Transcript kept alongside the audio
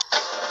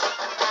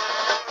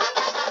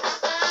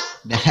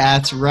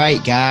That's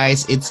right,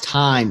 guys. It's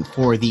time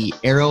for the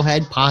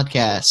Arrowhead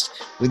Podcast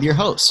with your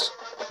host,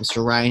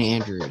 Mr. Ryan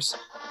Andrews.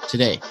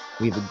 Today,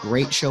 we have a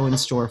great show in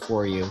store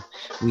for you.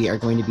 We are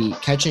going to be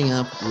catching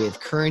up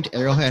with current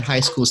Arrowhead High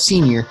School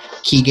senior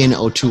Keegan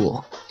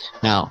O'Toole.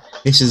 Now,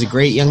 this is a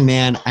great young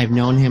man. I've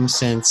known him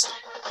since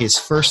his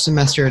first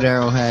semester at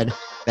Arrowhead,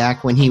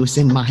 back when he was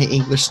in my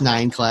English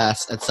 9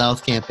 class at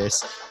South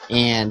Campus,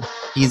 and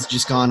he's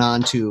just gone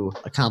on to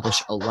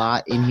accomplish a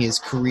lot in his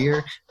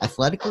career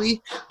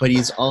athletically, but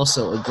he's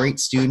also a great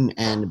student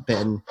and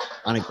been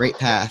on a great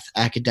path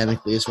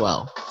academically as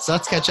well. So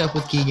let's catch up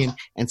with Keegan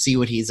and see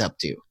what he's up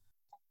to.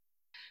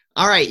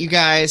 All right, you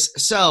guys.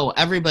 So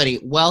everybody,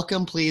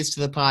 welcome please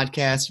to the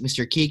podcast,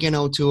 Mr. Keegan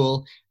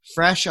O'Toole,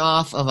 fresh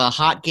off of a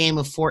hot game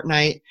of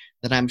Fortnite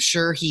that I'm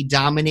sure he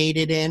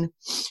dominated in.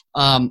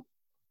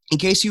 In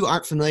case you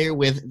aren't familiar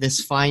with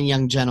this fine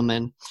young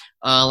gentleman,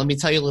 let me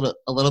tell you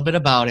a little bit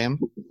about him.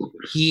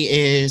 He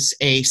is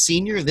a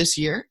senior this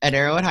year at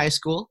Arrowhead High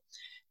School,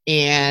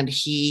 and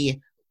he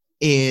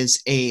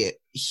is a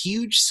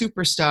huge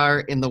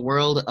superstar in the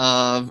world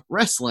of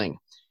wrestling.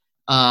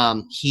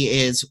 He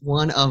is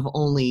one of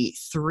only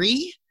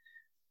 3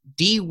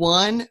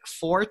 D1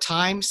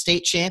 4-time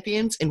state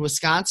champions in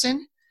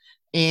Wisconsin,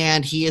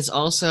 and he is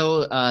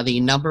also the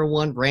number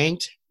 1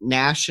 ranked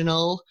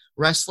national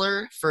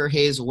wrestler for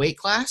his weight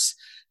class.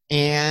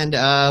 And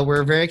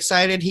we're very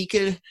excited he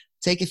could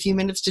take a few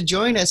minutes to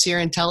join us here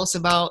and tell us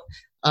about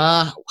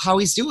how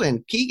he's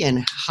doing.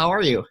 Keegan, how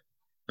are you?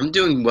 I'm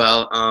doing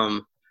well.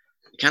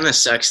 It kind of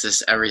sucks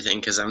this everything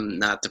because I'm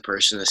not the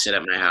person to sit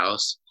at my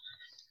house.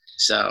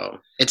 So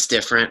it's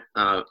different.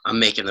 I'm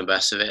making the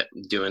best of it,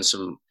 doing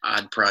some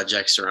odd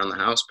projects around the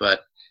house.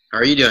 But how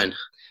are you doing?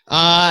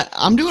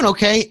 I'm doing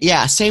okay.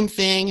 Yeah, same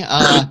thing.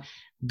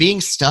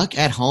 Being stuck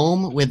at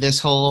home with this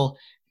whole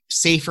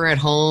safer at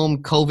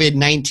home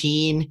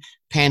COVID-19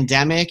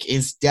 pandemic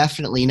is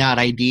definitely not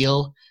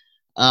ideal.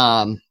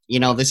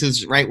 This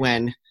is right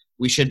when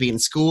we should be in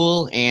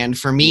school, and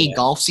for me,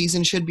 golf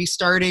season should be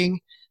starting,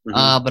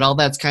 but all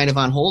that's kind of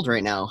on hold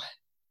right now.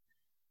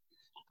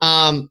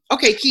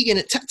 Okay,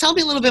 Keegan, tell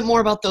me a little bit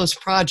more about those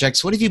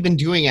projects. What have you been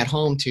doing at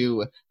home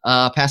to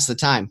pass the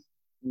time?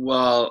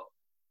 Well,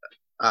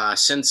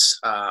 since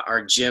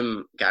our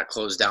gym got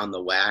closed down,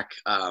 the WAC,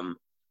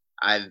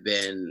 I've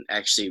been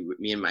actually,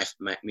 me and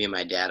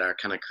my dad are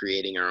kind of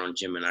creating our own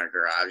gym in our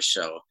garage.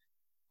 So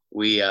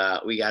we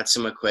got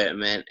some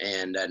equipment,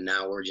 and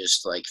now we're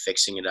just like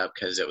fixing it up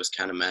because it was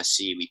kind of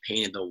messy. We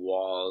painted the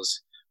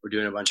walls. We're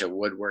doing a bunch of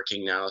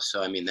woodworking now.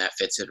 So, I mean, that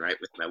fits in right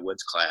with my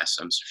woods class.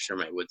 I'm sure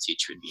my woods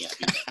teacher would be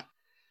happy.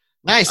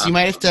 Nice. You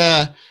might have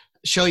to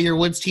show your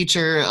woods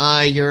teacher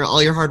all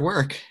your hard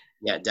work.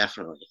 Yeah,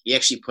 definitely. He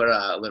actually put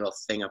a little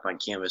thing up on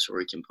Canvas where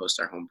we can post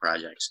our home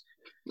projects.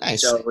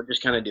 Nice. So we're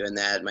just kind of doing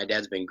that. My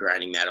dad's been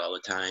grinding that all the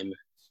time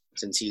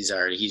since he's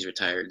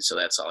retired, so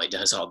that's all he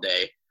does all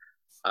day.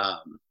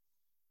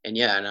 And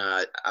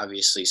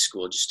obviously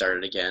school just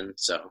started again,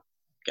 so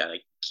gotta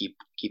keep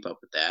up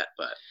with that.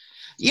 But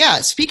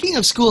yeah, speaking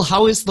of school,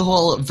 how is the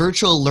whole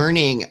virtual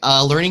learning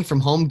from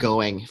home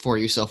going for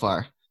you so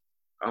far?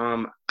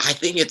 I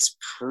think it's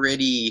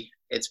pretty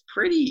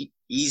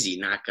easy,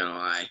 not gonna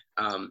lie.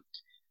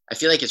 I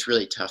feel like it's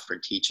really tough for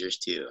teachers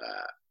to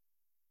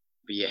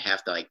you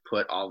have to like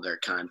put all their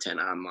content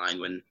online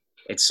when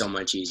it's so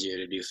much easier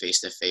to do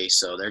face-to-face.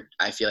 So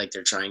I feel like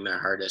they're trying their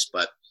hardest,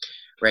 but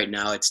right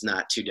now it's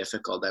not too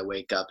difficult. I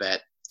wake up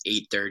at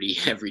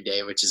 8:30 every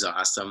day, which is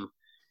awesome,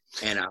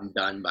 and I'm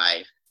done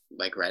by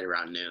like right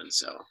around noon.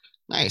 So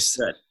nice.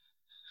 Good.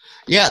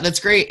 Yeah,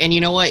 that's great. And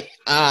you know what?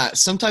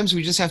 Sometimes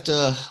we just have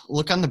to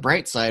look on the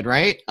bright side,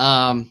 right?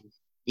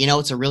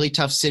 It's a really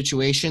tough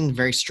situation,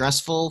 very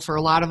stressful for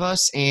a lot of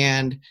us,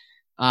 and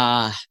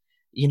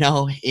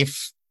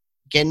if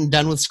getting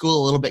done with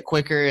school a little bit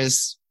quicker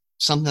is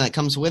something that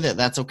comes with it,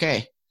 that's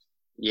okay.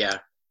 Yeah.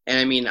 And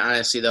I mean,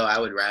 honestly, though, I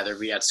would rather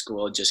be at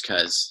school just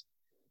because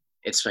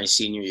it's my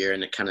senior year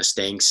and it kind of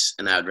stinks.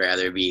 And I would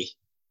rather be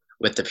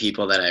with the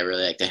people that I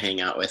really like to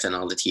hang out with and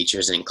all the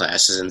teachers and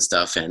classes and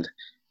stuff. And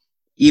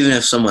even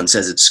if someone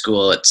says it's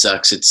school, it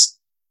sucks. It's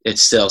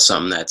still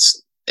something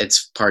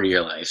it's part of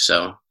your life.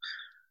 So,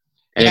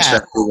 and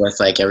especially with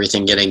like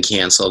everything getting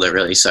canceled, it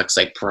really sucks,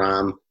 like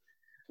prom.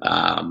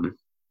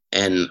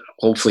 And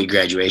hopefully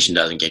graduation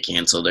doesn't get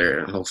canceled,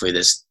 or hopefully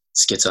this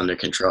gets under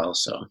control.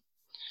 So,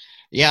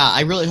 yeah,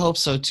 I really hope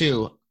so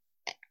too.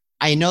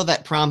 I know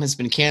that prom has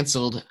been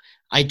canceled.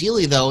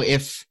 Ideally, though,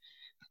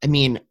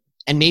 and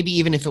maybe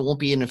even if it won't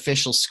be an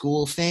official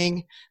school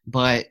thing,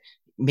 but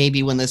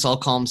maybe when this all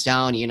calms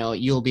down,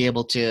 you'll be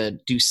able to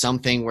do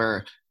something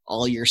where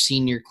all your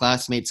senior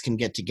classmates can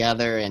get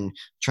together and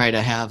try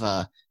to have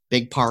a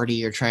big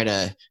party or try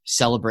to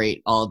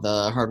celebrate all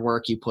the hard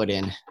work you put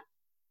in.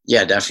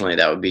 Yeah, definitely.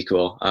 That would be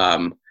cool.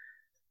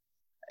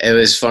 It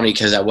was funny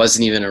because I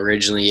wasn't even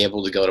originally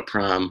able to go to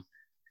prom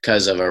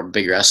because of our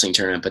big wrestling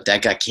tournament, but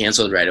that got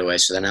canceled right away.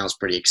 So then I was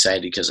pretty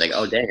excited because like,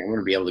 oh dang, I'm going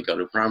to be able to go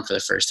to prom for the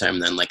first time.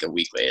 And then like a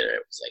week later,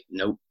 it was like,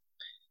 nope,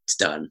 it's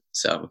done.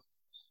 So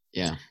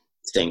yeah, it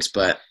stinks.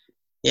 But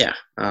Yeah.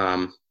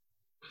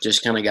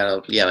 Just kind of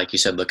got to, yeah, like you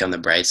said, look on the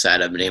bright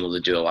side. I've been able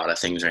to do a lot of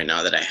things right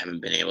now that I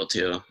haven't been able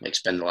to, like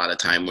spend a lot of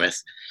time with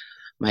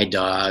my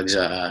dogs.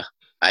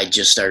 I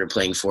just started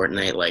playing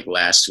Fortnite like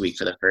last week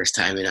for the first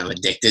time, and I'm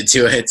addicted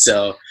to it.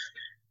 So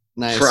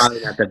Nice.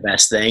 probably not the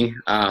best thing.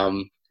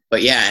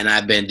 But yeah, and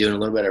I've been doing a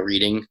little bit of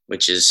reading,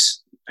 which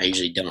is I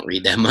usually don't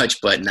read that much,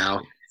 but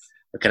now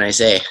what can I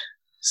say?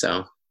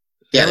 So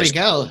yeah, There we there's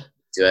go.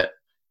 to it.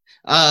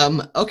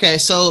 Okay,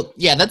 so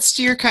yeah, let's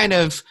steer kind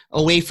of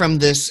away from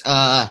this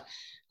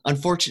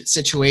unfortunate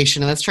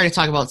situation, and let's try to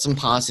talk about some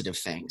positive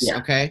things. Yeah.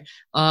 Okay,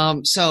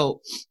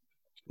 so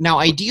now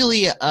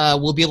ideally,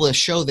 we'll be able to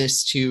show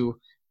this to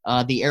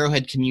the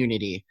Arrowhead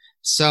community.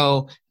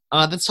 So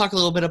let's talk a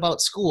little bit about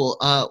school.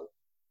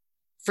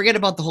 Forget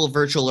about the whole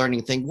virtual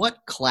learning thing. What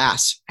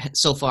class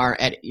so far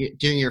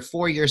during your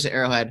 4 years at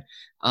Arrowhead?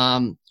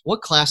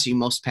 What class are you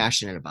most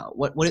passionate about?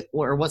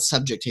 What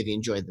subject have you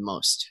enjoyed the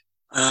most?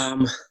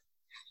 Um,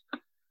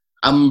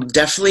 I'm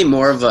definitely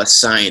more of a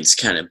science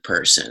kind of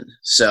person.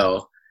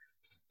 So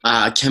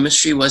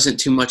chemistry wasn't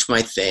too much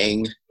my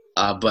thing,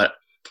 but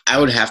I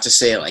would have to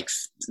say like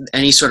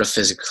any sort of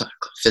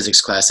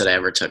physics class that I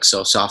ever took.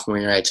 So sophomore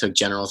year I took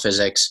general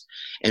physics,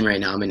 and right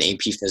now I'm in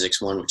AP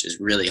Physics 1, which is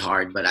really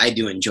hard, but I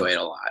do enjoy it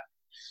a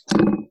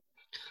lot.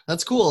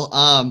 That's cool.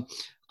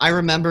 I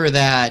remember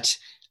that,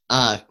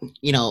 uh,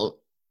 you know,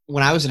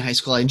 when I was in high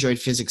school, I enjoyed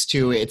physics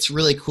too. It's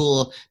really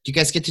cool. Do you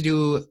guys get to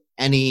do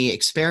any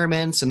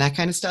experiments and that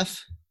kind of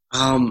stuff?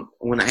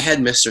 When I had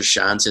Mr.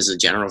 Shantz as a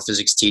general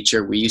physics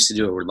teacher, we used to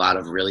do a lot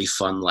of really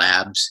fun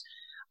labs.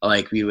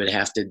 Like we would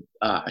have to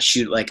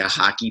shoot like a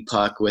hockey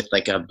puck with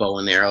like a bow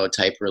and arrow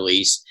type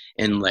release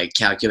and like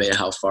calculate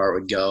how far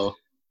it would go.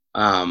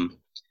 Um,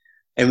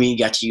 and we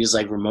got to use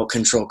like remote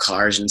control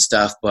cars and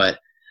stuff. But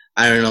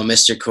I don't know,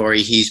 Mr.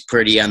 Corey, he's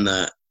pretty on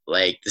the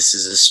like this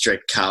is a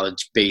strict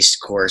college based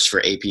course for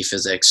AP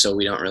Physics, so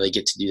we don't really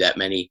get to do that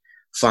many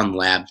fun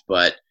labs,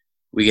 but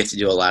we get to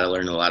do a lot of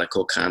learn a lot of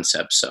cool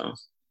concepts. So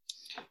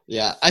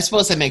Yeah, I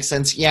suppose that makes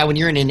sense. Yeah, when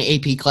you're in an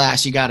AP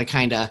class, you got to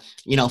kind of,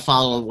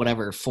 follow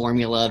whatever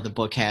formula the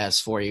book has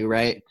for you,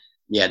 right?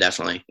 yeah,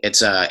 definitely.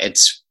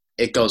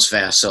 It goes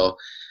fast. So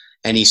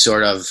any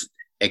sort of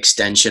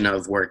extension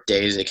of work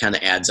days, it kind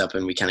of adds up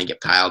and we kind of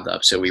get piled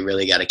up. So we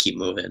really got to keep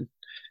moving.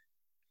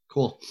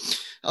 Cool.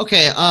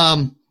 Okay,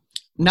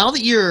 now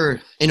that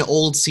you're an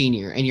old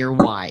senior and you're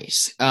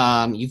wise,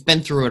 you've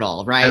been through it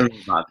all, I right?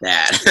 don't know about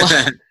Well,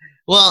 that.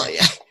 well,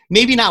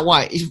 maybe not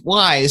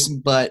wise,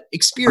 but A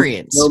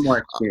experience. little more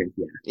experience,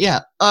 yeah.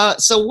 Yeah.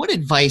 So what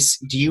advice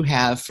do you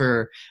have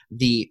for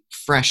the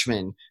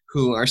freshmen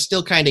who are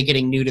still kind of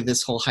getting new to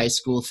this whole high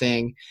school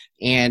thing?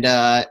 And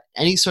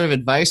any sort of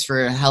advice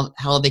for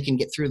how they can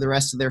get through the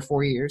rest of their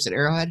 4 years at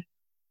Arrowhead?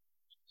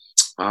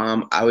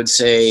 I would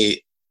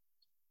say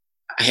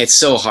it's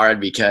so hard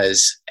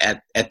because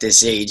at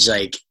this age,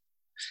 like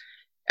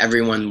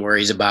everyone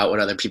worries about what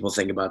other people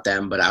think about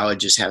them. But I would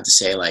just have to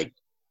say, like,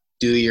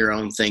 do your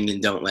own thing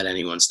and don't let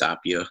anyone stop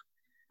you.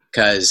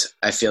 Because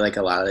I feel like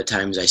a lot of the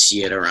times I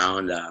see it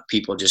around,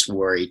 people just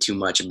worry too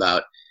much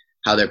about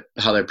how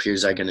their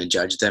peers are going to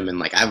judge them, and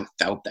like I've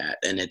felt that,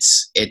 and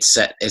it's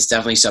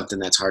definitely something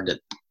that's hard to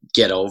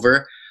get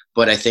over.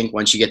 But I think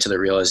once you get to the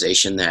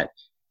realization that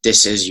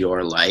this is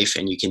your life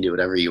and you can do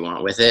whatever you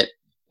want with it,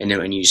 and then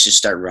when you just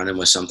start running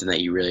with something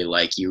that you really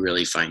like, you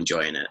really find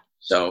joy in it.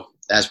 So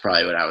that's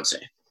probably what I would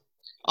say.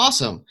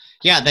 Awesome.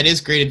 Yeah, that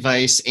is great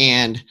advice.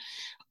 And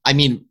I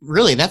mean,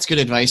 really, that's good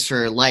advice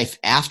for life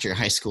after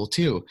high school,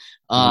 too.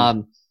 Mhm.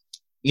 Um,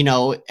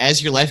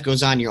 as your life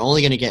goes on, you're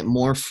only going to get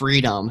more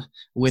freedom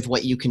with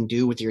what you can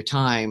do with your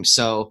time.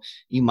 So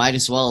you might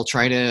as well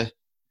try to,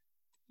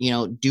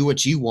 do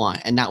what you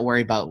want and not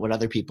worry about what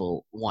other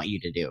people want you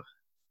to do.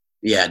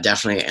 Yeah,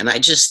 definitely. And I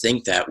just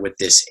think that with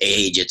this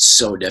age, it's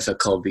so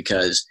difficult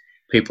because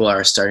people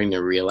are starting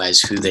to realize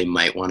who they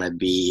might want to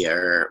be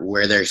or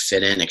where they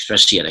fit in,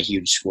 especially at a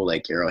huge school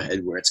like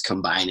Arrowhead, where it's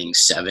combining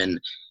seven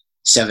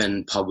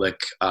public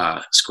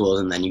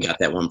schools, and then you got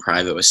that one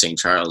private with St.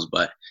 Charles.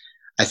 But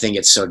I think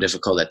it's so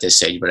difficult at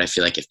this age. But I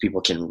feel like if people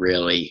can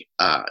really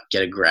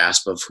get a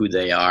grasp of who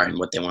they are and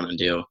what they want to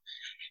do,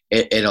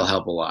 it'll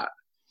help a lot.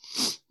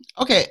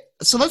 Okay,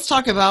 so let's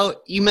talk about,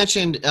 you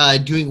mentioned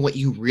doing what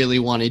you really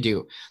want to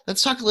do.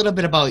 Let's talk a little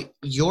bit about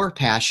your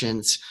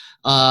passions.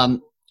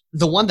 Um,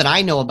 the one that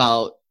I know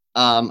about,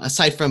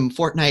 aside from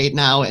Fortnite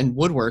now and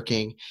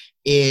woodworking,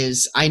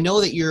 is I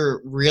know that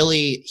you're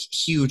really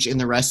huge in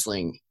the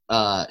wrestling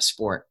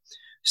sport.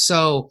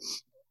 So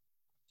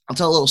I'll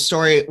tell a little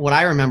story. What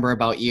I remember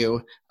about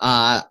you,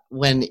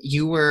 when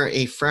you were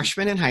a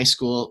freshman in high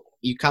school,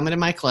 you come into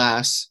my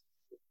class,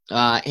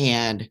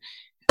 and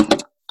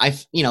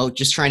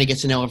just trying to get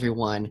to know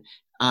everyone.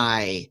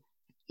 I,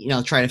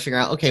 try to figure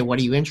out, okay, what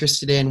are you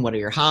interested in? What are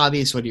your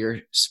hobbies? What are your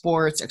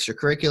sports,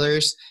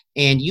 extracurriculars?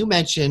 And you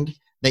mentioned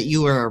that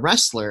you were a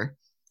wrestler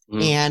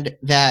Mm. and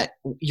that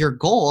your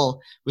goal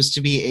was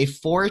to be a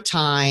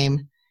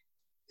 4-time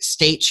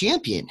state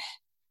champion.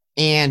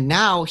 And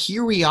now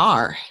here we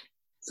are,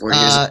 4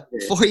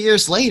 years. 4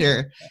 years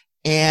later.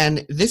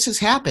 And this has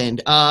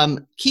happened.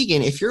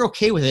 Keegan, if you're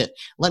okay with it,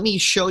 let me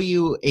show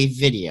you a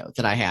video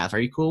that I have. Are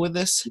you cool with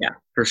this? Yeah,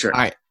 for sure.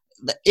 All right.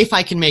 If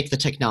I can make the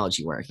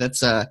technology work,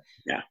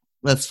 Yeah.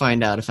 let's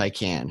find out if I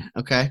can.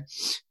 Okay.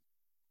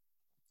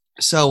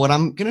 So what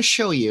I'm gonna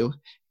show you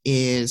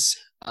is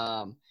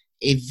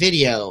a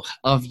video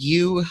of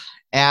you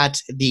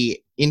at the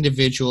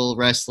individual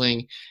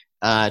wrestling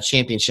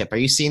championship. Are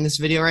you seeing this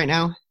video right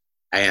now?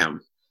 I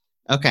am.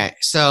 Okay.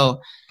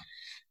 So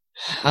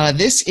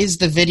this is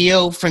the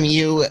video from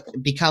you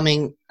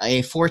becoming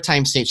a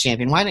four-time state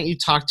champion. Why don't you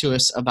talk to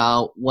us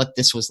about what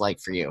this was like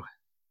for you?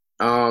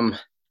 Um,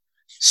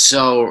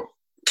 so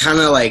kind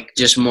of like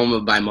just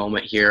moment by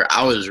moment here,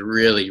 I was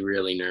really,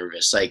 really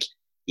nervous. Like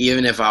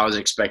even if I was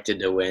expected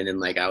to win and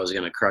like I was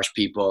gonna crush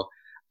people,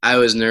 I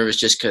was nervous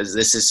just because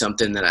this is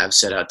something that I've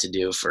set out to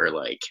do for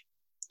like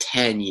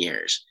 10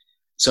 years.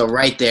 So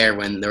right there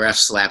when the ref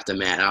slapped the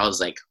mat, I was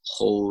like,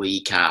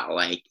 holy cow,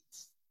 like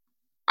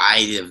I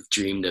have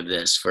dreamed of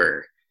this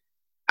for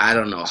I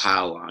don't know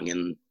how long.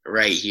 And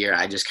right here,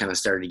 I just kind of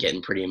started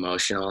getting pretty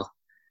emotional.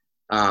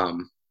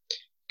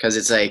 Because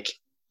it's like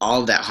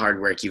all that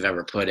hard work you've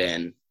ever put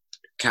in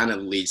kind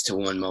of leads to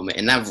one moment.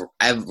 And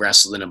I've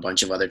wrestled in a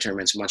bunch of other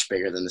tournaments much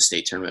bigger than the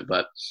state tournament,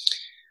 but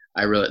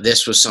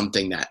this was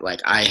something that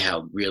like I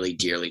held really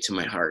dearly to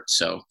my heart.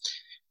 So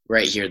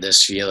right here,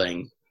 this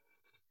feeling,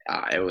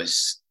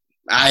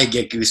 I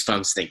get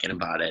goosebumps thinking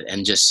about it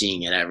and just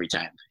seeing it every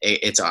time.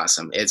 It's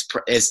awesome.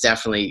 It's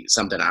definitely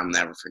something I'm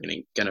never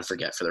gonna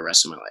forget for the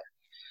rest of my life.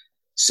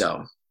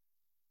 So,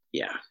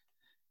 yeah.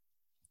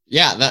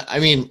 Yeah, I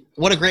mean,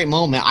 what a great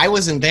moment. I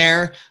wasn't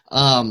there,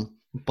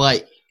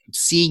 but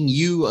seeing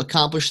you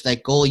accomplish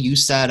that goal you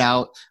set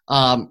out,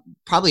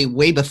 probably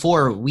way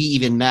before we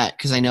even met,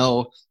 because I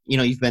know,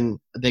 you've been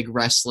a big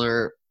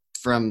wrestler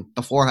from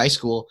before high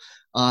school,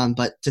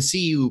 but to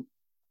see you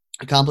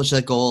accomplish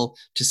that goal,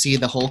 to see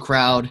the whole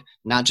crowd,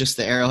 not just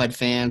the Arrowhead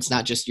fans,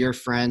 not just your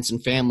friends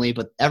and family,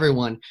 but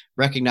everyone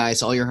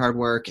recognize all your hard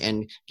work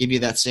and give you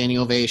that standing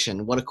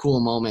ovation. What a cool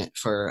moment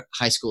for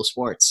high school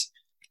sports.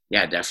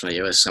 Yeah, definitely.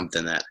 It was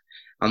something that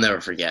I'll never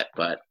forget.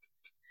 But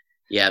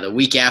yeah, the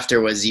week after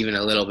was even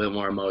a little bit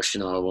more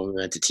emotional when we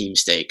went to team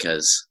state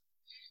because,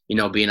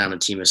 being on a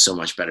team is so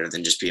much better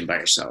than just being by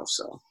yourself.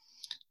 So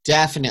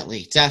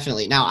Definitely,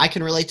 definitely. Now I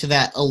can relate to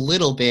that a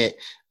little bit.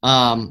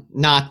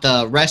 Not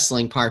the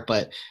wrestling part,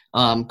 but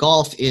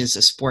golf is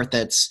a sport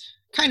that's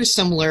kind of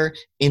similar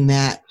in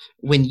that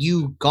when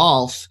you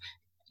golf,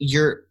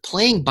 you're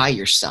playing by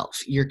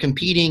yourself. You're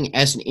competing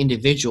as an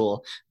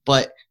individual,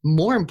 but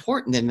more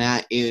important than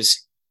that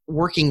is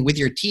working with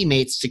your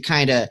teammates to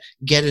kind of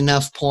get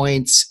enough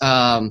points,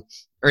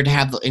 or to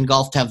have in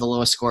golf to have the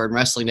lowest score, and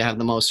wrestling to have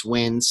the most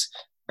wins,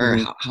 or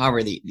however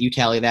you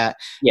tally that.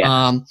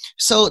 yeah.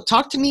 So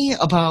talk to me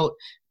about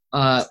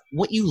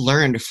what you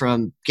learned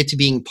from get to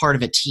being part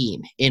of a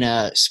team in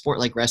a sport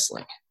like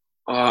wrestling.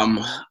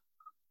 Um,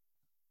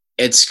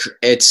 it's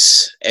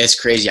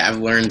crazy. I've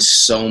learned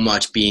so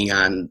much being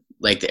on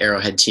like the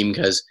Arrowhead team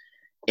because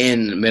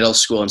in middle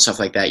school and stuff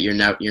like that, you're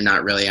not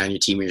really on your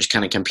team. You're just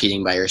kind of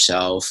competing by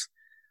yourself.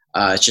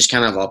 It's just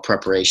kind of all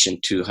preparation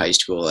to high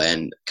school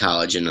and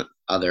college and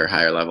other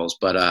higher levels.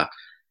 But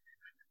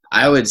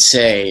I would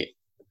say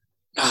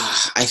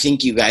I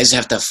think you guys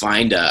have to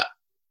find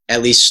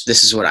at least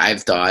this is what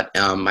I've thought.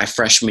 My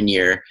freshman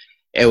year,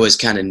 it was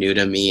kind of new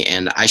to me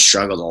and I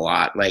struggled a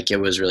lot. Like it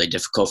was really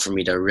difficult for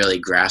me to really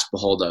grasp a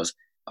hold of,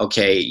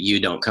 okay, you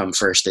don't come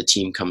first, the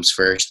team comes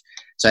first.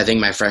 So I think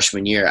my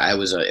freshman year, it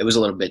was a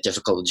little bit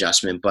difficult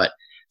adjustment, but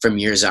from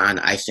years on,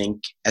 I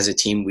think as a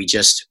team,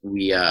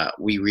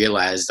 we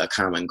realized a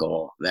common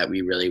goal that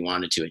we really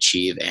wanted to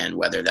achieve. And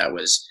whether that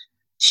was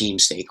team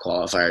state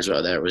qualifiers,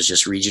 whether it was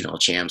just regional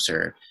champs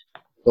or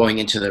going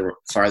into the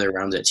farther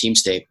rounds at team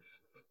state.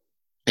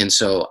 And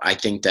so I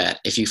think that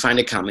if you find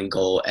a common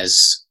goal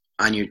as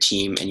on your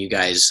team and you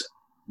guys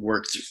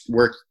work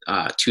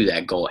to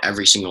that goal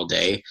every single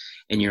day,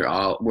 and you're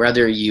all,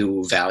 whether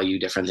you value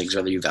different things,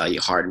 whether you value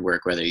hard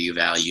work, whether you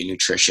value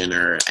nutrition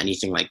or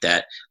anything like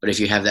that, but if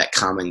you have that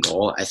common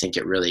goal, I think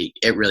it really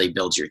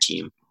builds your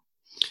team.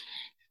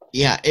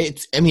 Yeah,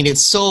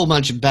 it's so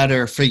much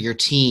better for your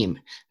team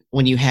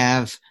when you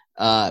have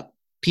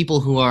people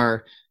who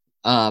are,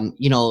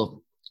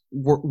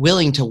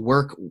 willing to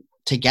work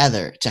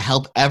together to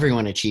help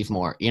everyone achieve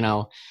more.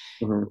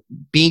 Mm-hmm.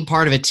 Being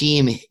part of a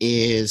team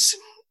is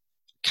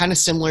kind of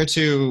similar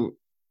to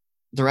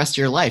the rest of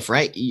your life,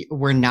 right?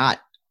 We're not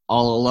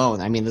all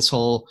alone. I mean, this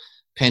whole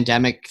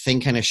pandemic thing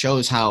kind of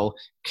shows how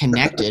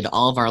connected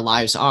all of our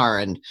lives are,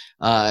 and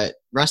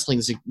wrestling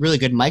is a really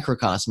good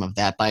microcosm of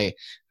that by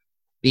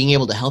being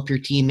able to help your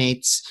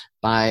teammates,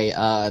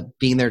 by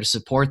being there to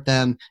support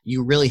them.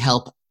 You really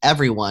help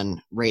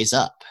everyone raise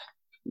up.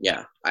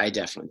 Yeah, I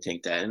definitely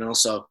think that. And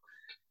also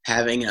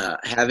having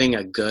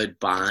a good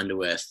bond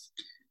with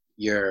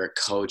your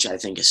coach, I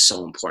think is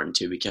so important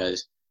too,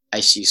 because I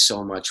see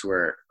so much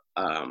where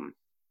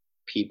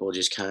people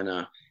just kind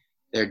of,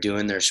 they're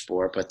doing their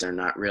sport, but they're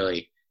not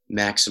really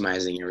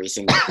maximizing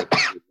everything that they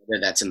do,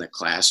 whether that's in the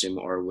classroom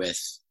or with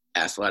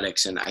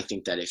athletics. And I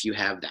think that if you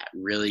have that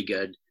really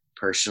good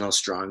personal,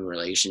 strong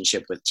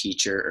relationship with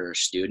teacher or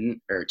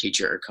student or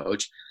teacher or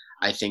coach,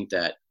 I think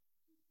that,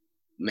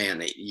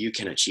 man, you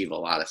can achieve a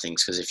lot of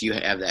things, because if you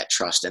have that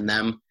trust in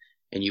them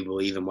and you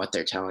believe in what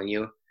they're telling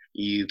you,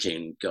 you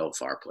can go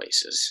far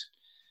places.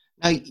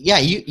 Yeah,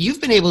 you've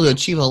been able to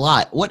achieve a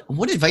lot.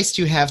 What advice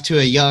do you have to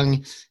a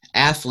young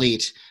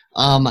athlete?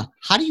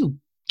 How do you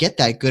get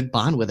that good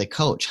bond with a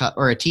coach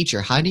or a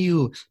teacher? How do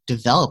you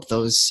develop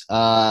those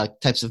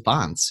types of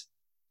bonds?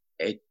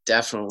 It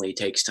definitely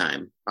takes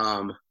time.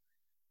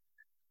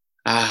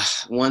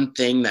 One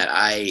thing that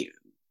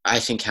I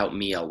think helped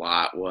me a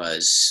lot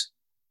was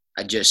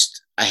I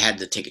had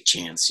to take a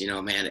chance.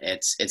 Man,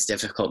 it's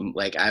difficult.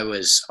 Like, I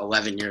was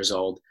 11 years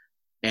old,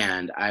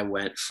 and I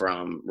went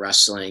from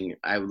wrestling.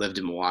 I lived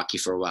in Milwaukee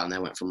for a while, and I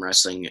went from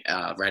wrestling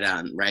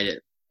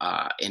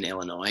in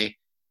Illinois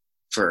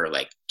for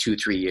like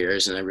 2-3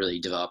 years, and I really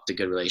developed a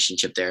good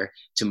relationship there,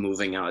 to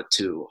moving out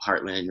to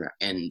Heartland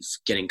and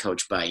getting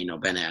coached by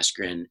Ben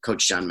Askren,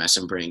 Coach John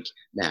Messenbrink,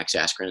 Max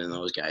Askren, and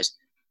those guys.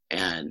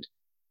 And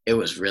it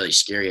was really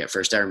scary at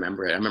first. I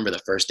remember it. I remember the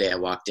first day I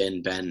walked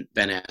in, Ben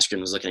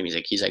Askren was looking at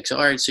me. He's like, so,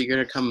 all right, so you're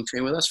gonna come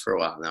train with us for a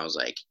while? And I was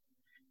like,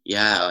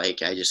 yeah.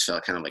 Like, I just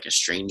felt kind of like a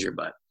stranger,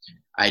 but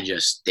I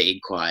just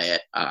stayed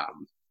quiet.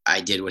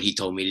 I did what he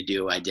told me to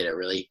do. I did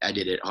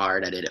it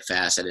hard. I did it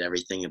fast. I did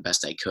everything the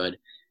best I could.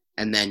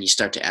 And then you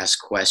start to ask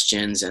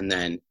questions, and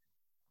then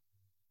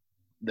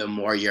the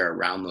more you're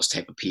around those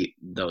type of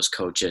those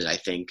coaches, I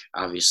think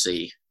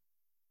obviously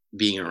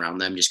being around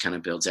them just kind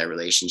of builds that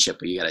relationship.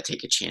 But you got to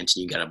take a chance,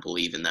 and you got to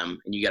believe in them,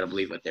 and you got to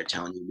believe what they're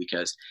telling you,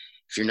 because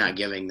if you're not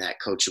giving that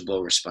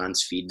coachable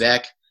response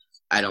feedback,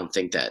 I don't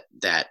think that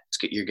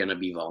you're going to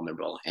be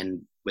vulnerable.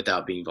 And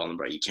without being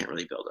vulnerable, you can't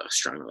really build a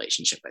strong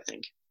relationship, I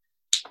think.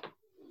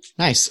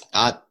 Nice.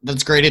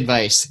 That's great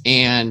advice.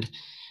 And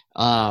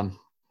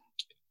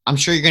I'm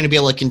sure you're going to be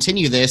able to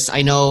continue this.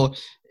 I know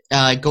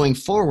going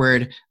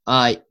forward,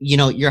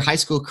 your high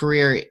school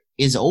career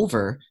is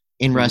over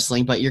in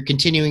wrestling, but you're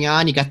continuing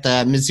on. You got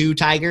the Mizzou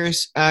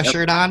Tigers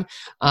shirt on.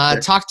 Sure.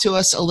 Talk to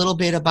us a little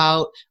bit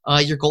about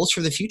your goals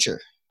for the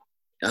future.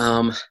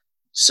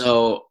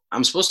 So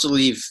I'm supposed to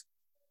leave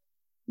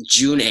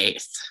June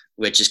 8th,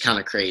 which is kind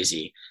of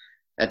crazy.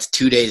 That's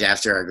 2 days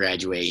after our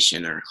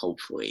graduation, or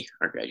hopefully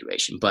our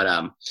graduation. But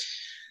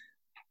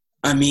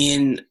I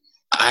mean,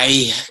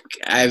 I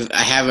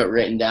have it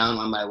written down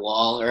on my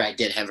wall, or I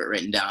did have it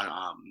written down.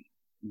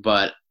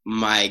 But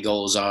my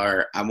goals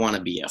are, I want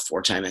to be a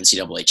 4-time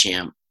NCAA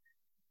champ,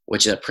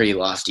 which is a pretty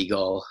lofty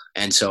goal.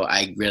 And so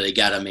I really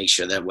got to make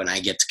sure that when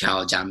I get to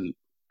college,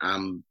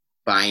 I'm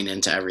buying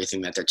into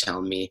everything that they're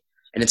telling me.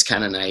 And it's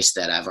kind of nice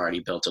that I've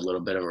already built a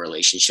little bit of a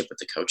relationship with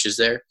the coaches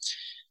there,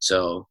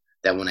 so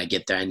that when I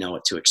get there, I know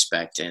what to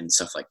expect and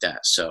stuff like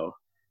that. So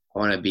I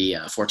want to be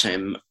a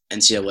 4-time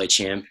NCAA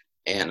champ,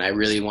 and I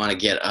really want to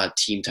get a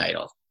team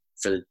title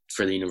for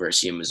the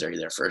University of Missouri,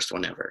 their first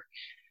one ever.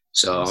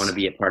 So I want to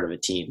be a part of a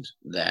team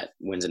that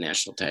wins a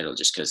national title,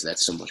 just because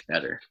that's so much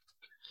better.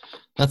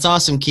 That's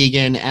awesome,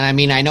 Keegan. And I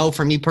mean, I know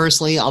for me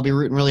personally, I'll be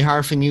rooting really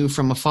hard for you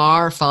from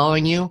afar,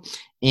 following you.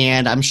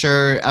 And I'm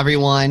sure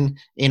everyone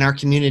in our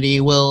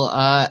community will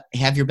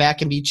have your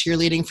back and be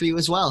cheerleading for you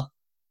as well.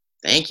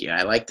 Thank you.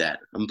 I like that.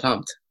 I'm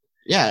pumped.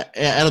 Yeah,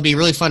 it'll be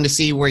really fun to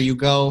see where you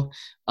go.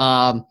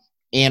 And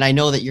I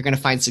know that you're going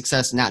to find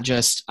success not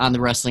just on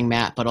the wrestling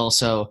mat, but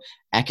also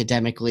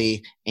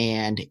academically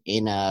and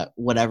in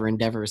whatever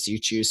endeavors you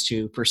choose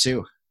to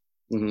pursue.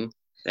 Mm-hmm.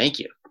 Thank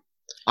you.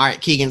 All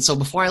right, Keegan. So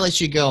before I let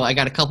you go, I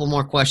got a couple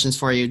more questions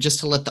for you, just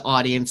to let the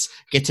audience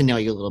get to know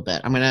you a little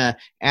bit. I'm going to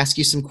ask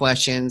you some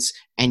questions,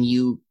 and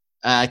you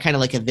kind of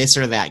like a this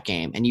or that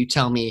game, and you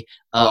tell me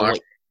what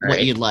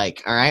you'd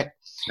like. All right?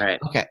 All right.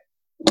 Okay.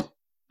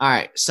 All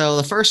right. So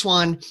the first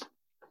one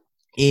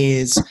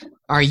is,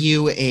 are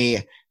you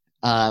a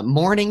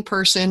morning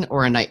person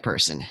or a night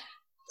person?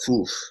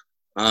 Oof.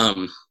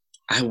 I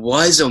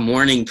was a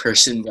morning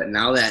person, but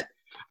now that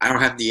I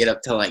don't have to get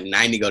up till like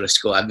 9 to go to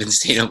school, I've been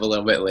staying up a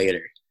little bit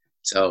later.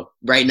 So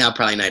right now,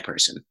 probably night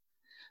person.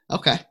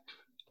 Okay.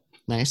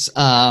 Nice.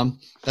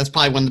 That's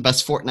probably when the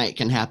best Fortnite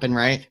can happen,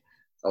 right?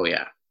 Oh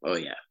yeah.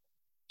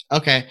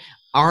 Okay.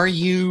 Are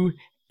you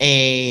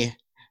a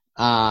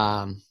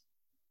oh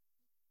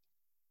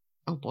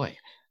boy.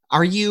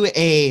 Are you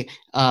a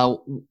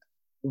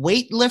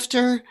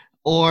weightlifter,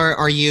 or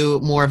are you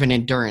more of an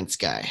endurance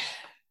guy?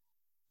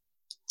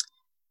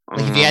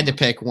 Like, if you had to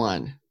pick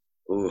one.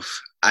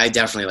 Oof. I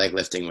definitely like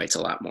lifting weights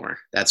a lot more.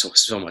 That's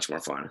so much more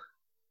fun.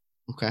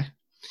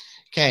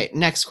 Okay,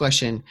 next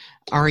question.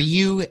 Are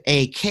you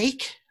a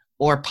cake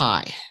or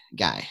pie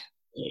guy?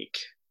 Cake.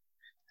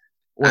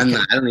 I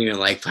don't even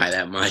like pie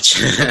that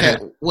much. Okay,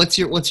 what's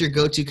your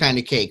go-to kind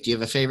of cake? Do you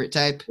have a favorite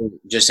type?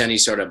 Just any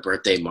sort of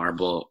birthday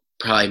marble,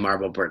 probably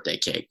marble birthday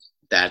cake.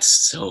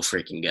 That's so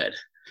freaking good.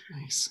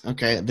 Nice.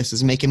 Okay, this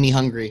is making me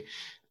hungry.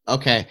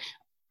 Okay.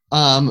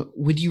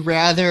 Would you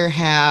rather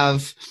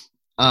have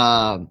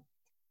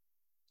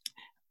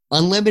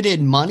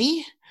unlimited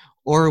money,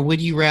 or would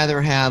you rather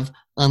have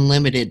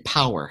unlimited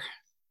power?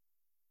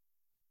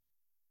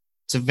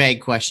 it's a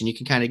vague question. You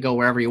can kind of go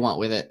wherever you want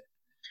with it.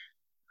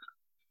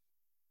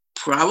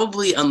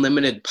 Probably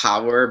unlimited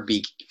power,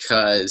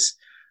 because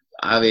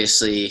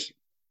obviously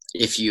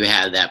if you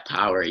have that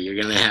power,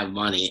 you're going to have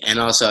money. And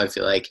also I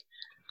feel like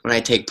when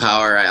I take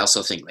power, I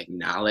also think like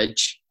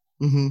knowledge.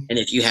 Mm-hmm. And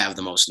if you have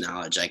the most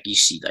knowledge, like you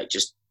see like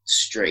just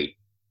straight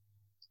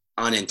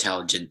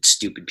unintelligent,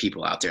 stupid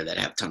people out there that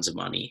have tons of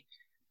money.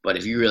 But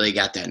if you really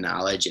got that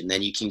knowledge and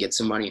then you can get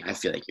some money, I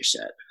feel like you're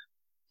set.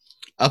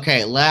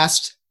 Okay,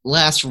 last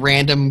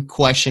random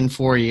question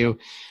for you.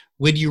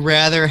 Would you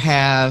rather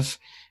have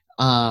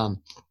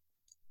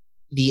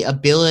the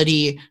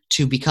ability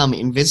to become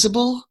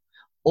invisible,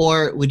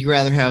 or would you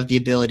rather have the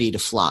ability to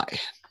fly?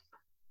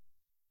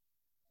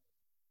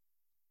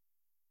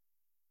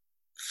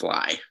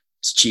 Fly.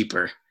 It's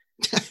cheaper.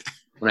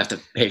 Don't have to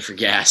pay for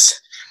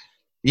gas.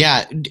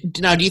 Yeah.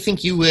 Now, do you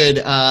think you would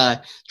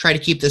try to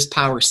keep this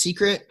power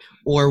secret,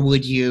 or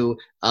would you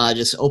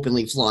just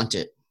openly flaunt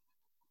it?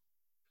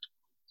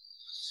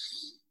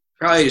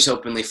 Probably just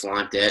openly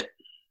flaunt it,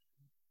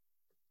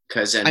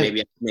 because then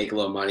maybe I can make a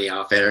little money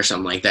off it or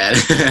something like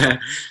that.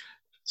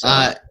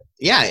 So,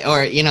 yeah,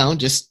 or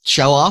just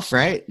show off,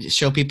 right? Just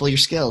show people your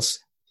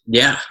skills.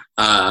 yeah.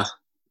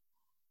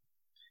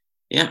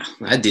 Yeah,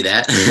 I'd do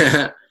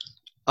that.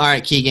 All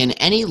right, Keegan,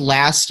 any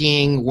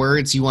lasting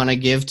words you want to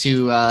give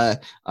to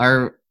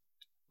our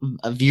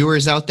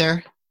viewers out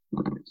there?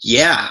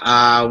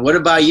 Yeah. What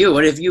about you?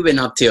 What have you been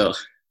up to?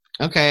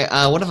 Okay,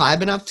 what have I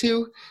been up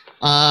to?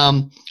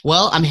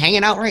 Well, I'm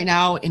hanging out right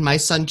now in my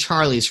son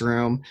Charlie's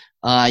room.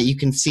 You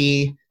can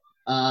see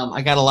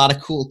I got a lot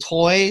of cool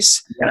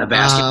toys. You got a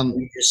basketball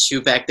you just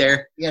shoot back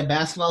there? Yeah,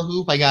 basketball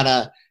hoop. I got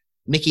a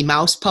Mickey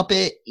Mouse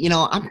puppet.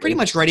 I'm pretty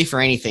much ready for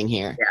anything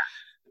here. Yeah.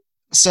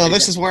 So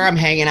this is where I'm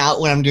hanging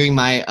out when I'm doing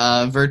my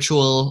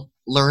virtual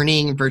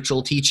learning,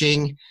 virtual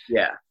teaching.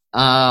 Yeah.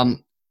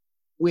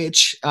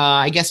 Which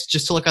I guess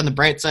just to look on the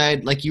bright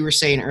side, like you were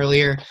saying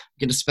earlier, I'm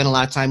going to spend a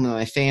lot of time with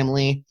my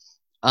family.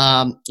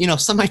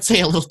 Some might say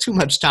a little too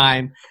much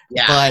time.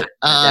 Yeah. But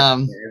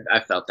I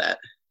felt that.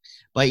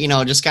 But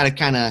just got to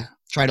kind of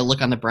try to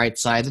look on the bright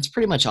side. That's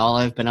pretty much all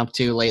I've been up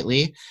to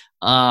lately.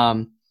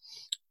 Hanging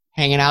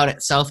out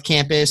at South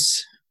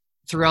Campus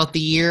throughout the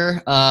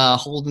year,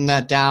 holding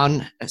that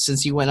down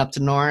since you went up to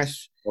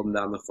North. Holding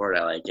down the fort,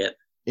 I like it.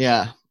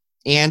 Yeah.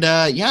 And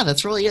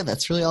that's really it.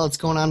 That's really all that's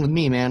going on with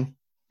me, man.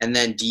 And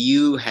then do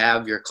you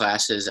have your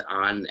classes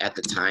on at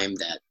the time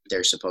that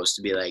they're supposed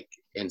to be like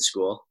in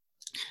school?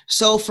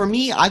 So for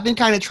me, I've been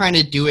kind of trying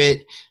to do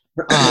it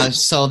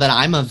so that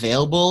I'm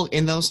available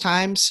in those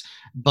times,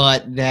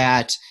 but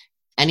that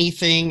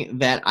anything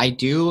that I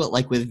do,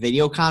 like with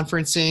video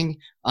conferencing,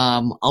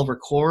 I'll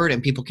record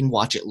and people can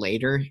watch it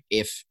later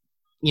if,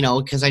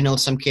 because I know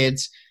some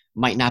kids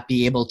might not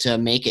be able to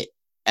make it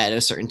at a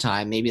certain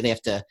time. Maybe they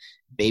have to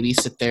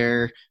babysit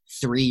their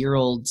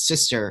 3-year-old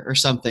sister or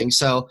something.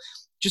 So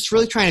just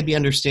really trying to be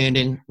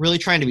understanding, really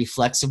trying to be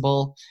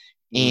flexible.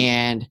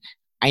 And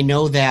I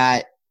know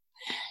that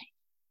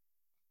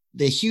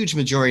the huge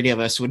majority of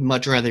us would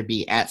much rather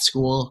be at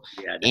school,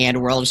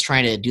 and we're all just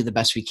trying to do the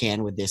best we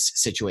can with this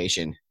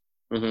situation.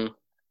 Mm-hmm.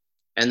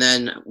 And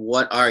then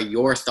what are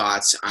your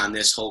thoughts on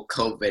this whole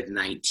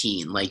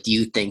COVID-19? Like, do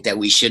you think that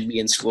we should be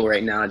in school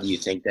right now? Do you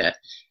think that?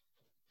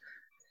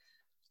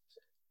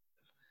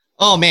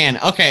 Oh, man.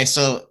 Okay.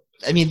 So,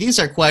 these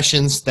are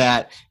questions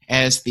that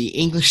as the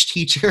English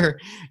teacher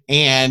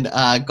and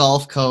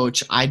golf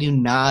coach, I do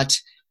not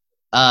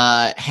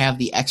have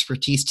the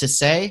expertise to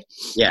say.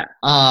 Yeah.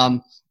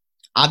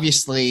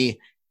 Obviously,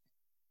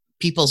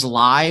 people's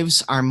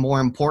lives are more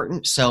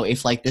important. So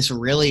if this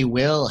really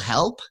will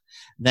help,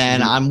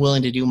 then I'm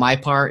willing to do my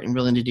part and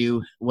willing to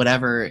do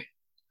whatever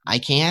I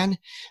can.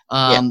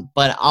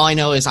 But all I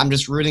know is I'm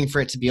just rooting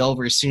for it to be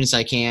over as soon as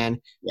I can.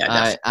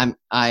 Yeah,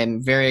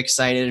 I'm very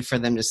excited for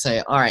them to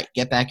say, all right,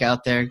 get back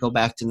out there, go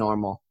back to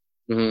normal.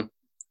 Mm-hmm.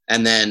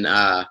 And then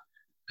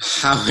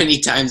how many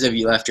times have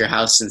you left your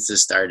house since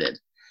this started?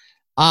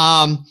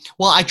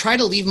 Well, I try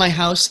to leave my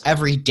house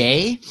every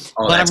day,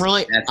 but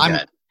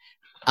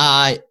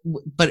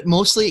but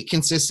mostly it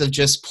consists of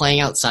just playing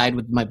outside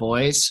with my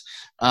boys.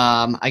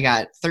 I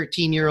got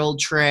 13-year-old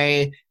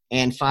Trey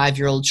and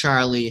 5-year-old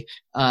Charlie.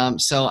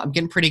 So I'm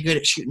getting pretty good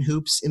at shooting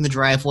hoops in the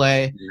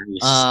driveway.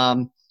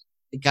 Nice.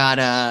 Got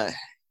a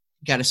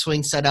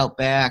swing set out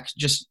back,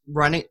 just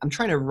running. I'm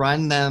trying to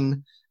run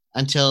them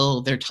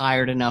until they're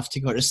tired enough to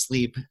go to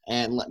sleep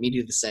and let me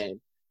do the same.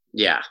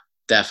 Yeah,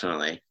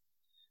 definitely.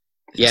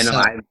 Yeah,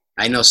 no,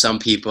 I know some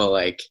people,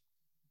 like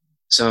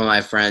some of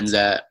my friends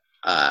that,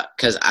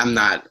 because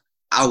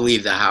I'll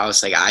leave the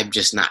house. Like I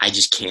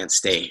just can't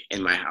stay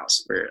in my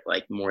house for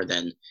like more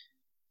than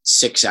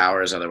 6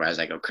 hours. Otherwise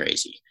I go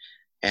crazy.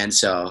 And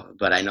so,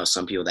 but I know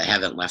some people that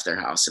haven't left their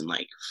house in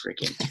like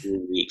freaking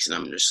 2 weeks. And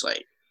I'm just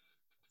like,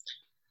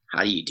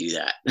 how do you do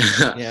that?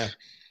 Yeah.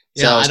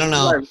 So I don't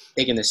know. I'm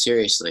taking this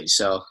seriously.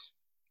 So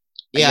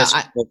I guess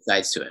both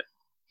sides to it.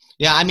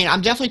 Yeah,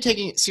 I'm definitely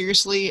taking it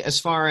seriously as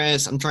far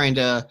as I'm trying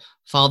to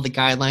follow the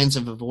guidelines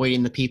of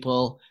avoiding the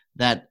people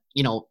that,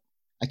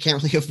 I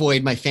can't really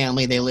avoid my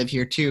family. They live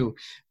here too.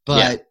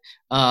 Yeah.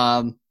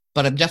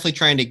 But I'm definitely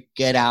trying to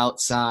get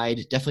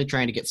outside, definitely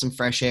trying to get some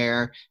fresh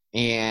air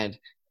and,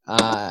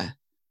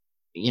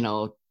 you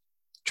know,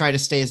 try to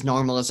stay as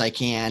normal as I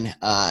can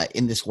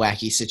in this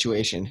wacky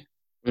situation.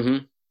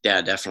 Mm-hmm.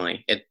 Yeah,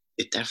 definitely. It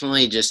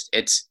definitely just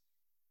it's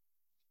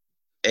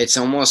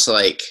almost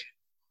like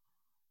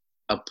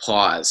a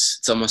pause.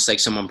 It's almost like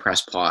someone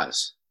pressed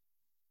pause.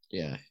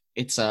 Yeah.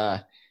 It's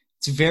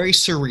very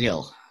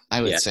surreal,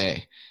 I would Yeah.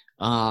 say.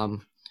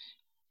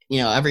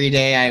 Every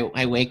day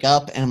I wake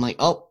up and I'm like,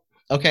 oh,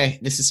 okay,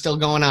 this is still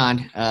going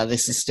on.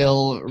 This is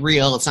still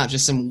real. It's not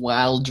just some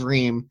wild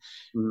dream.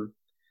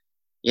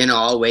 Mm-hmm.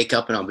 I'll wake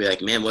up and I'll be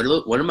like, man,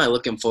 what am I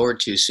looking forward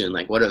to soon?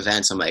 Like, what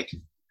events? I'm like,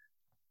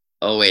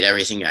 oh wait,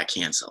 everything got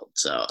canceled.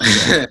 So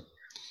Yeah.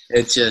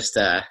 it's just,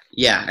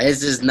 yeah,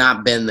 this has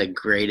not been the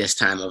greatest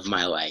time of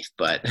my life,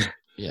 but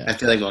Yeah. I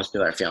feel like most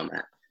people are feeling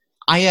that.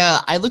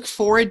 I look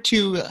forward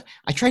to.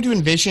 I try to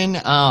envision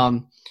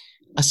a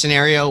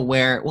scenario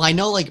where, well, I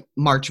know like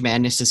March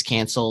Madness is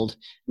canceled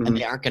and Mm-hmm.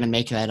 they aren't going to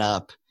make that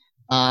up,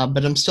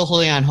 but I'm still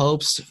holding on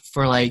hopes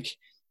for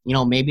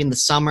maybe in the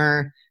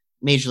summer,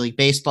 Major League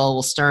Baseball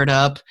will start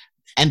up.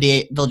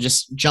 NBA, they'll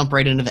just jump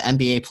right into the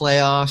NBA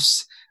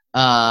playoffs.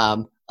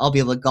 I'll be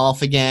able to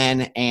golf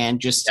again, and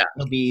just Yeah.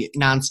 it'll be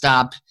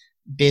nonstop,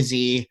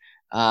 busy,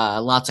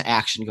 lots of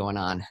action going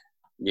on.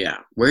 Yeah.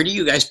 Where do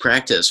you guys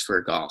practice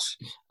for golf?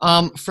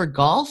 For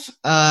golf,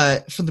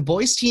 for the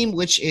boys team,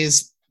 which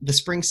is the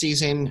spring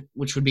season,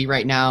 which would be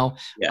right now,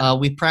 Yeah.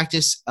 we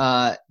practice.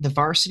 The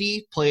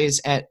varsity plays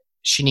at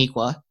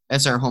Shaniqua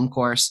as our home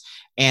course,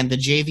 and the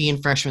JV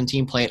and freshman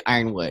team play at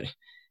Ironwood.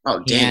 Oh,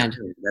 dang. And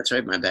That's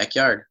right. My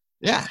backyard.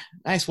 yeah,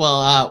 nice.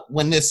 Well,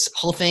 when this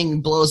whole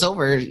thing blows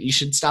over, you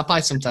should stop by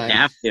sometime.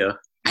 Have to.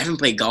 I haven't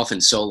played golf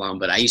in so long,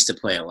 but I used to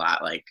play a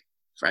lot like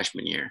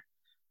freshman year.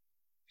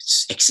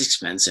 It's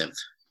expensive.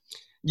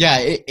 Yeah,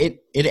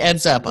 it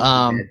adds up.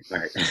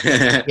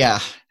 Yeah,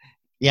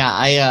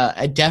 yeah.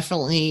 I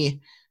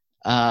definitely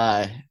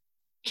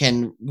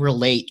can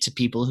relate to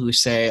people who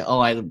say, "Oh,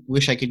 I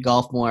wish I could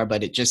golf more,"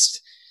 but it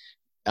just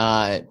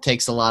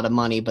takes a lot of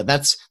money. But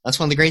that's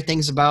one of the great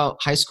things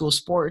about high school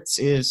sports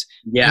is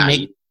Yeah.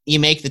 you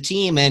make the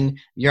team and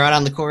you're out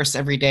on the course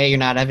every day. You're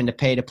not having to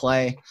pay to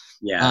play.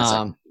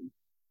 Yeah.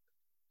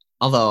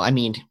 Although, I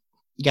mean,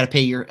 you got to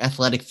pay your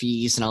athletic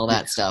fees and all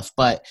that stuff,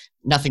 but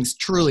nothing's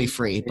truly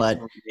free. But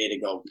day to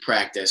go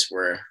practice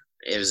where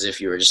it was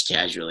if you were just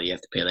casually, you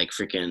have to pay like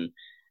freaking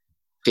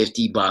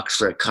 $50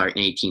 for a cart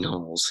and 18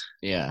 holes.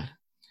 yeah,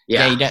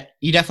 Yeah.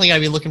 You definitely got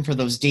to be looking for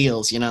those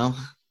deals, you know?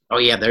 Oh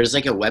yeah, there's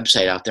like a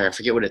website out there. I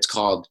forget what it's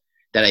called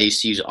that I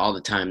used to use all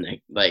the time.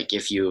 Like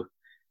if you,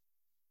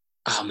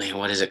 oh man,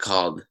 what is it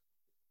called?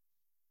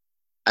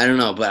 I don't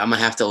know, but I'm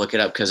gonna have to look it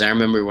up because I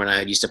remember when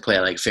I used to play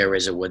at like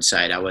Fairways of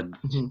Woodside, I would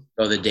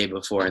go the day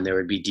before and there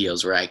would be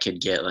deals where I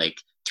could get like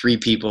 3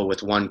 people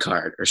with 1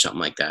 card or something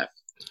like that.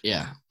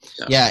 Yeah.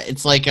 So. Yeah,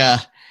 it's like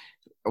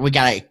we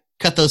got to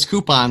cut those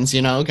coupons,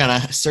 you know?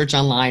 Got to search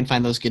online,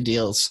 find those good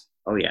deals.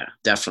 Oh yeah,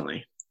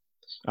 definitely.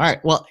 All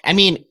right. Well, I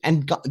mean,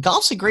 and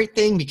golf's a great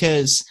thing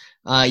because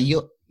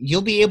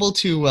you'll be able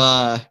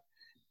to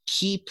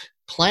keep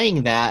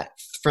playing that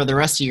for the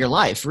rest of your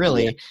life,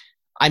 really. Yeah.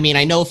 I mean,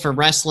 I know for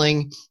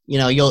wrestling,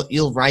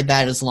 you'll ride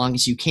that as long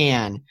as you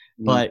can,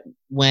 but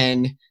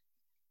when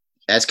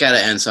that's got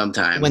to end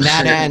sometime. When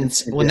that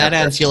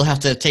ends, you'll have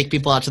to take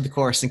people out to the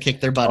course and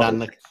kick their butt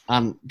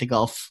on the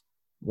golf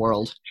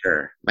world.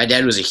 Sure. My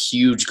dad was a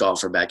huge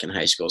golfer back in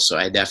high school, so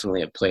I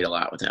definitely have played a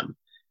lot with him.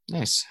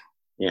 Nice.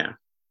 Yeah.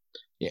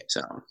 Yeah.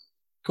 So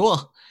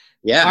cool.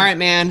 Yeah. All right,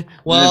 man.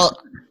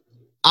 Well,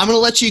 I'm going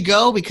to let you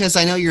go because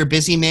I know you're a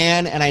busy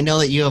man and I know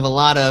that you have a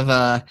lot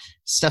of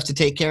stuff to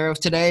take care of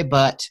today,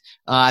 but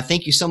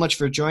thank you so much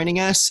for joining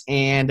us.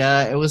 And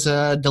it was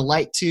a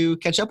delight to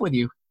catch up with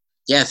you.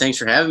 Yeah. Thanks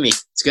for having me.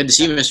 It's good to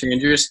see you, Mr.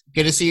 Andrews.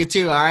 Good to see you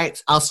too. All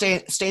right. I'll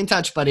stay in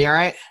touch, buddy. All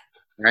right.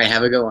 All right.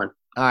 Have a good one.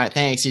 All right.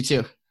 Thanks. You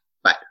too.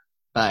 Bye.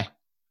 Bye.